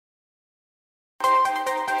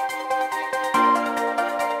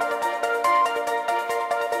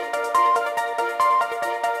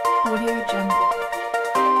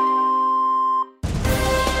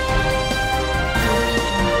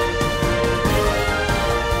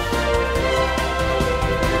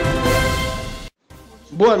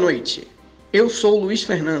Boa noite, eu sou o Luiz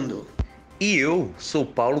Fernando. E eu sou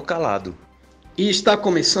Paulo Calado. E está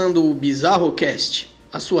começando o Bizarrocast,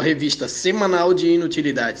 a sua revista semanal de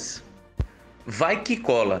inutilidades. Vai que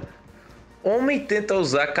cola. Homem tenta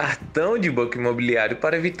usar cartão de banco imobiliário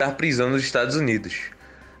para evitar prisão nos Estados Unidos.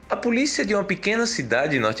 A polícia de uma pequena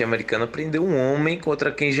cidade norte-americana prendeu um homem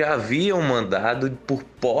contra quem já havia um mandado por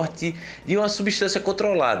porte de uma substância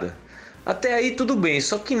controlada. Até aí tudo bem,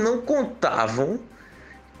 só que não contavam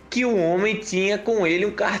que o homem tinha com ele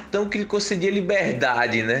um cartão que lhe concedia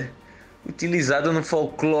liberdade, né? Utilizado no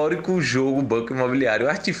folclórico jogo Banco Imobiliário. O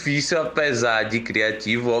artifício, apesar de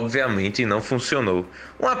criativo, obviamente não funcionou.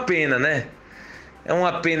 Uma pena, né? É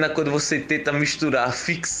uma pena quando você tenta misturar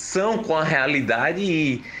ficção com a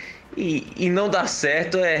realidade e não dá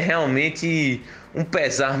certo. É realmente um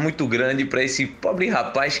pesar muito grande para esse pobre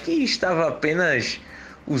rapaz que estava apenas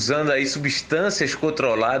usando aí substâncias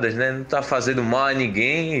controladas, né? Não está fazendo mal a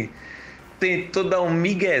ninguém. Tentou dar um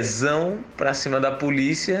miguezão para cima da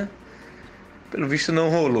polícia. Pelo visto não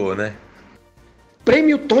rolou, né?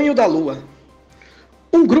 Prêmio Tonho da Lua.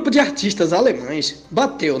 Um grupo de artistas alemães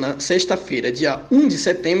bateu na sexta-feira, dia 1 de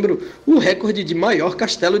setembro, o recorde de maior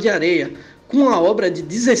castelo de areia, com uma obra de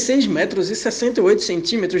 16 metros e 68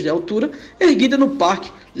 centímetros de altura, erguida no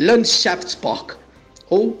Parque Landschaftspark,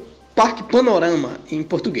 ou Parque Panorama em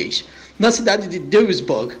português, na cidade de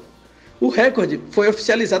Duisburg. O recorde foi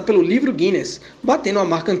oficializado pelo livro Guinness, batendo a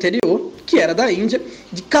marca anterior, que era da Índia,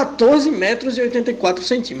 de 14 metros e 84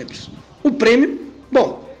 centímetros. O prêmio,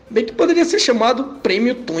 bem que poderia ser chamado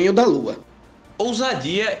Prêmio Tonho da Lua.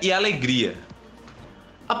 Ousadia e alegria.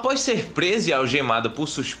 Após ser presa e algemada por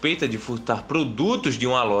suspeita de furtar produtos de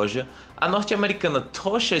uma loja, a norte-americana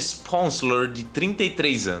Tosha Sponsler, de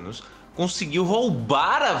 33 anos, conseguiu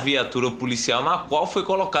roubar a viatura policial na qual foi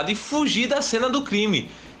colocada e fugir da cena do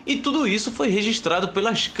crime. E tudo isso foi registrado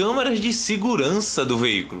pelas câmeras de segurança do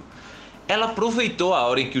veículo. Ela aproveitou a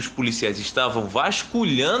hora em que os policiais estavam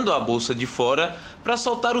vasculhando a bolsa de fora para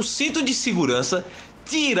soltar o cinto de segurança,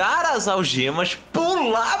 tirar as algemas,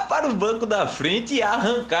 pular para o banco da frente e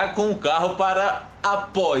arrancar com o carro para,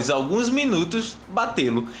 após alguns minutos,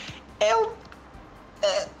 batê-lo.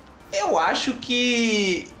 Eu acho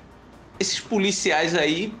que esses policiais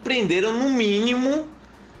aí prenderam no mínimo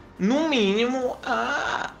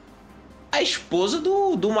a esposa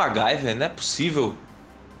do MacGyver, não é possível.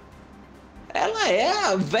 Ela é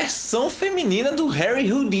a versão feminina do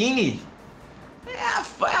Harry Houdini.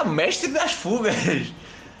 É a mestre das fugas.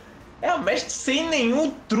 É a mestre sem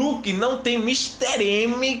nenhum truque. Não tem Mr.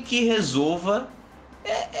 M que resolva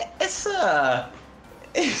essa...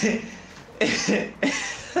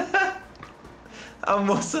 A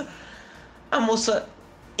moça...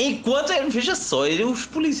 Enquanto, veja só, os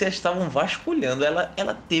policiais estavam vasculhando,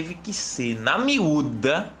 ela teve que ser, na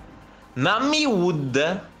miúda,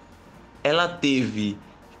 ela teve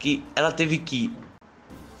que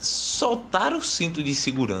soltar o cinto de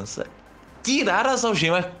segurança, tirar as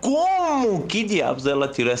algemas. Como que diabos ela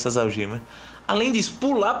tirou essas algemas? Além disso,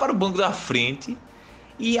 pular para o banco da frente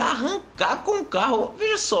e arrancar com o carro.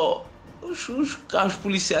 Veja só, os carros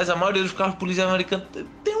policiais, a maioria dos carros policiais americanos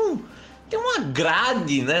tem uma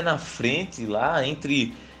grade, né, na frente, lá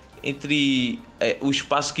entre o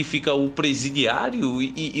espaço que fica o presidiário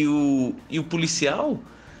e o policial.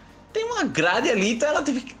 Tem uma grade ali, então ela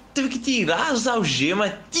teve que tirar as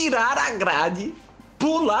algemas, tirar a grade,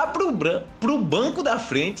 pular pro banco da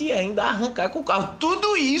frente e ainda arrancar com o carro.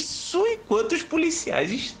 Tudo isso enquanto os policiais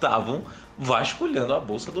estavam vasculhando a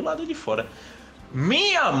bolsa do lado de fora.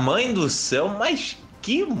 Minha mãe do céu, mas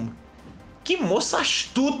que moça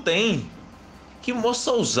astuta, hein? Que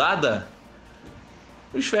moça ousada.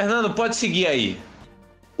 Luiz Fernando, pode seguir aí.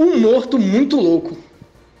 Um morto muito louco.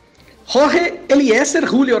 Jorge Eliezer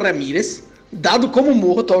Julio Ramírez, dado como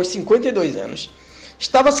morto aos 52 anos,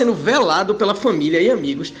 estava sendo velado pela família e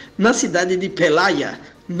amigos na cidade de Pelaya,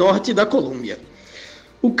 norte da Colômbia.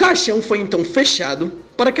 O caixão foi então fechado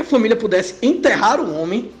para que a família pudesse enterrar o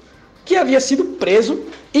homem que havia sido preso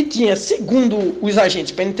e tinha, segundo os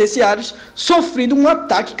agentes penitenciários, sofrido um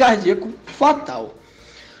ataque cardíaco fatal.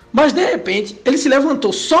 Mas de repente ele se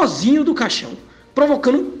levantou sozinho do caixão,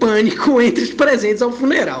 provocando um pânico entre os presentes ao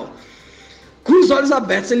funeral. Com os olhos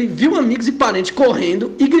abertos, ele viu amigos e parentes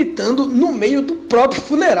correndo e gritando no meio do próprio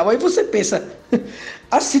funeral. Aí você pensa,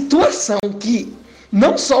 a situação que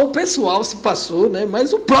não só o pessoal se passou, né,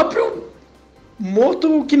 mas o próprio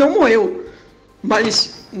morto que não morreu.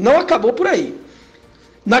 Mas não acabou por aí.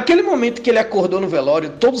 Naquele momento que ele acordou no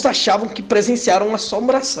velório, todos achavam que presenciaram uma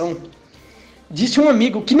assombração. Disse um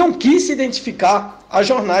amigo que não quis se identificar a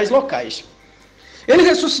jornais locais. Ele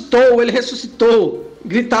ressuscitou.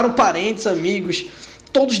 Gritaram parentes, amigos,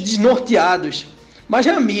 todos desnorteados. Mas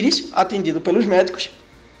Ramírez, atendido pelos médicos,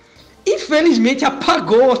 infelizmente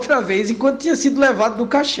apagou outra vez enquanto tinha sido levado do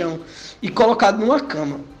caixão e colocado numa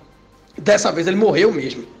cama. Dessa vez ele morreu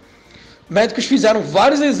mesmo. Médicos fizeram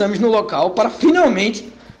vários exames no local para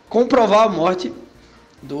finalmente comprovar a morte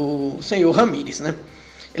do senhor Ramírez, né?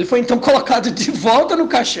 Ele foi então colocado de volta no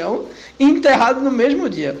caixão e enterrado no mesmo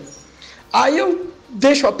dia. Aí eu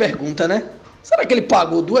deixo a pergunta, né? Será que ele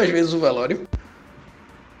pagou 2 vezes o velório?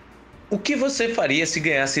 O que você faria se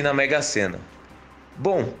ganhasse na Mega Sena?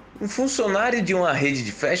 Bom, um funcionário de uma rede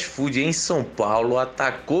de fast food em São Paulo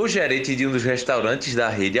atacou o gerente de um dos restaurantes da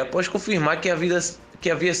rede após confirmar que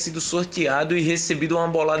havia sido sorteado e recebido uma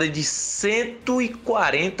bolada de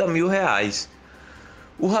R$140 mil.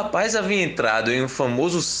 O rapaz havia entrado em um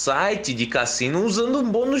famoso site de cassino usando um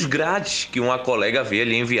bônus grátis que uma colega havia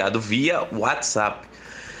lhe enviado via WhatsApp.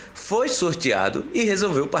 Foi sorteado e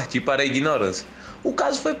resolveu partir para a ignorância. O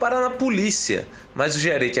caso foi parar na polícia, mas o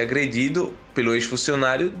gerente agredido pelo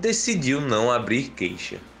ex-funcionário decidiu não abrir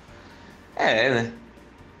queixa. Né?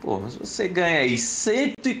 Pô, se você ganha aí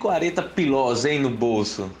 140 pilós, hein, no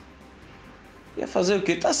bolso. Ia fazer o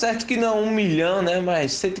quê? Tá certo que não 1 milhão, né?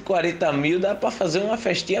 Mas 140 mil dá pra fazer uma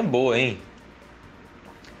festinha boa, hein?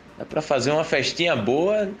 Dá pra fazer uma festinha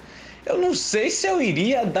boa. Eu não sei se eu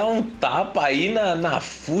iria dar um tapa aí na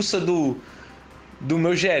fuça do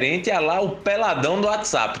meu gerente, lá o peladão do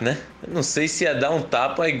WhatsApp, né? Eu não sei se ia dar um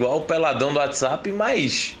tapa igual o peladão do WhatsApp,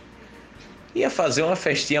 mas ia fazer uma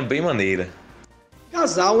festinha bem maneira.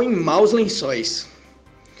 Casal em maus lençóis.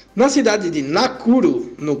 Na cidade de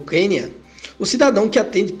Nakuru, no Quênia, o cidadão que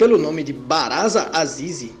atende pelo nome de Baraza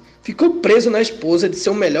Azizi ficou preso na esposa de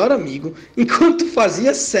seu melhor amigo enquanto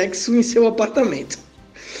fazia sexo em seu apartamento.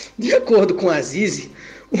 De acordo com Azizi,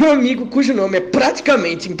 um amigo cujo nome é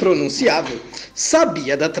praticamente impronunciável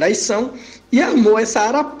sabia da traição e armou essa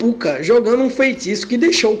arapuca jogando um feitiço que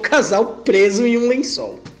deixou o casal preso em um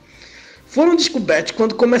lençol. Foram descobertos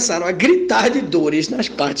quando começaram a gritar de dores nas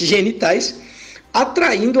partes genitais,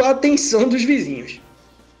 atraindo a atenção dos vizinhos.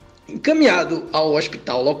 Encaminhado ao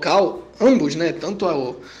hospital local, ambos, né, tanto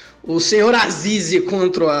o senhor Azizi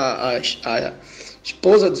quanto a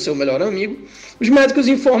esposa do seu melhor amigo, os médicos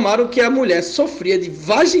informaram que a mulher sofria de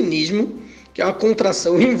vaginismo, que é uma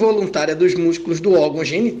contração involuntária dos músculos do órgão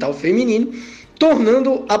genital feminino,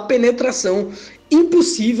 tornando a penetração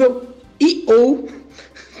impossível e ou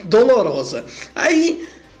dolorosa. Aí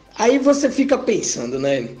você fica pensando,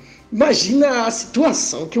 né? Imagina a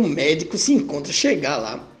situação que um médico se encontra, chegar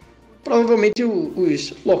lá. Provavelmente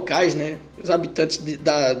os locais, né, os habitantes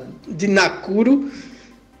de Nakuru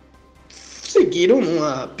seguiram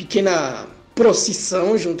uma pequena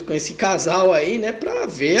procissão junto com esse casal aí, né, para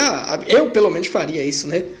ver eu pelo menos faria isso,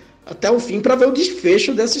 né, até o fim, para ver o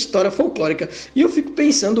desfecho dessa história folclórica. E eu fico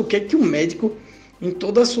pensando o que é que o médico, em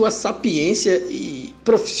toda a sua sapiência e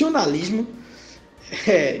profissionalismo,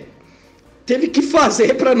 teve que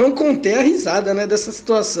fazer para não conter a risada, né, dessa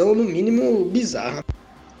situação, no mínimo bizarra.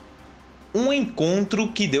 Um encontro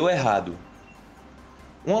que deu errado.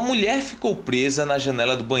 Uma mulher ficou presa na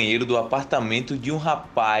janela do banheiro do apartamento de um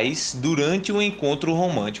rapaz durante um encontro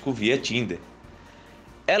romântico via Tinder.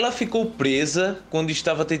 Ela ficou presa quando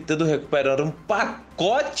estava tentando recuperar um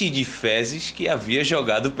pacote de fezes que havia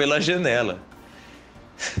jogado pela janela.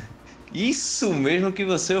 Isso mesmo que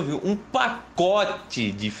você ouviu, um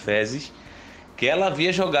pacote de fezes que ela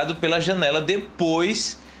havia jogado pela janela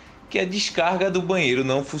depois que a descarga do banheiro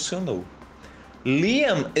não funcionou.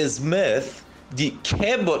 Liam Smith, de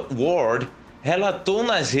Cabot Ward, relatou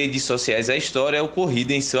nas redes sociais a história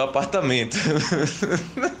ocorrida em seu apartamento.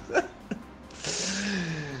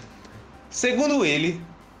 Segundo ele,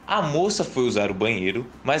 a moça foi usar o banheiro,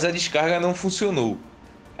 mas a descarga não funcionou.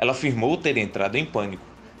 Ela afirmou ter entrado em pânico.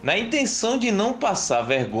 Na intenção de não passar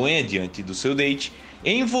vergonha diante do seu date,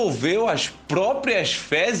 envolveu as próprias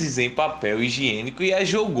fezes em papel higiênico e as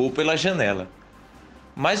jogou pela janela.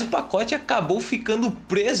 Mas o pacote acabou ficando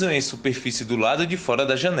preso em superfície do lado de fora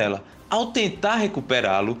da janela. Ao tentar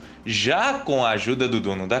recuperá-lo, já com a ajuda do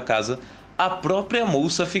dono da casa, a própria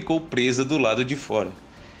moça ficou presa do lado de fora.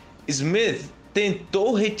 Smith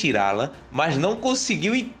tentou retirá-la, mas não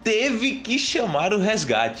conseguiu e teve que chamar o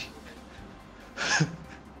resgate.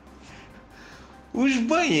 Os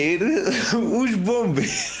bombeiros...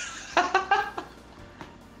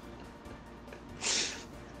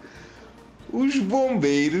 Os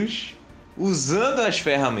bombeiros, usando as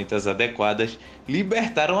ferramentas adequadas,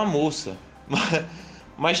 libertaram a moça.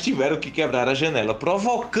 mas tiveram que quebrar a janela,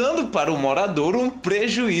 provocando para o morador um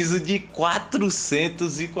prejuízo de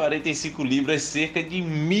 445 libras, cerca de R$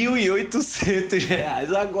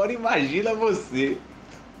 1.800. Agora imagina você,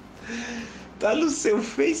 tá no seu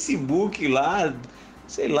Facebook lá,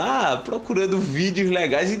 sei lá, procurando vídeos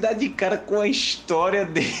legais e dá de cara com a história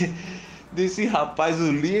desse rapaz,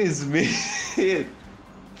 o Luiz Fernando,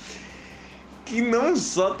 que não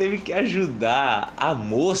só teve que ajudar a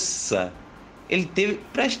moça,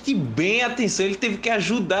 preste bem atenção, ele teve que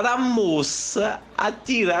ajudar a moça a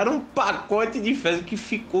tirar um pacote de fezes que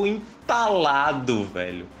ficou entalado,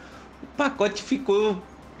 velho. O pacote ficou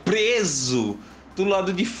preso do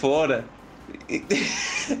lado de fora.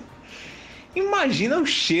 Imagina o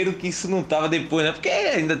cheiro que isso não tava depois, né? Porque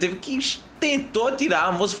ainda tentou tirar,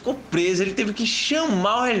 a moça ficou presa, ele teve que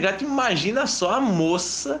chamar o resgate. Imagina só a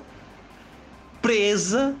moça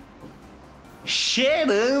presa,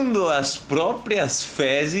 cheirando as próprias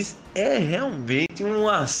fezes. É realmente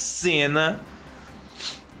uma cena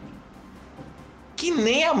que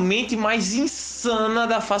nem a mente mais insana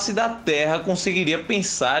da face da Terra conseguiria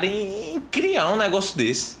pensar em criar um negócio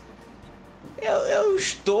desse. Eu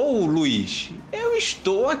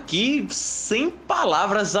estou aqui sem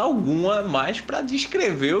palavras alguma mais para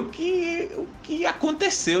descrever o que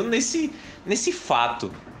aconteceu nesse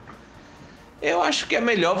fato. Eu acho que é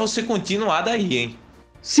melhor você continuar daí, hein?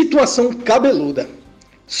 Situação cabeluda.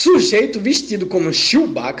 Sujeito vestido como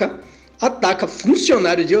Chewbacca ataca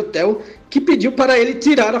funcionário de hotel que pediu para ele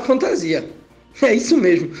tirar a fantasia. É isso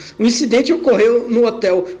mesmo. O incidente ocorreu no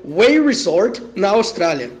hotel Way Resort, na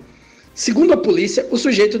Austrália. Segundo a polícia, o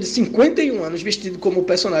sujeito de 51 anos, vestido como o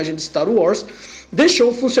personagem de Star Wars,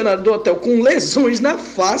 deixou o funcionário do hotel com lesões na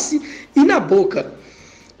face e na boca.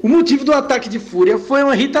 O motivo do ataque de fúria foi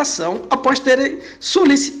uma irritação após ter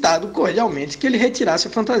solicitado cordialmente que ele retirasse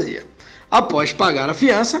a fantasia. Após pagar a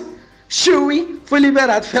fiança, Chewie foi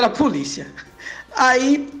liberado pela polícia.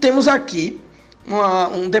 Aí temos aqui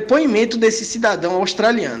um depoimento desse cidadão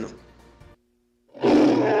australiano.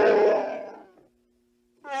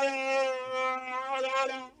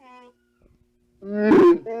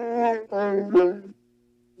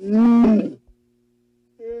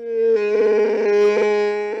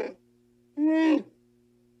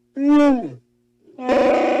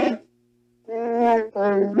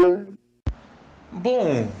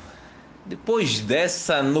 Bom, depois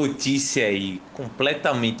dessa notícia aí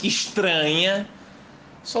completamente estranha,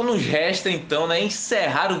 só nos resta então, né,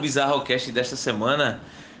 encerrar o Bizarrocast desta semana.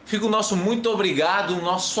 Fica o nosso muito obrigado, o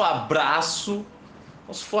nosso abraço,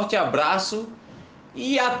 nosso forte abraço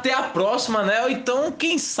e até a próxima, né? Ou então,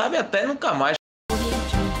 quem sabe até nunca mais.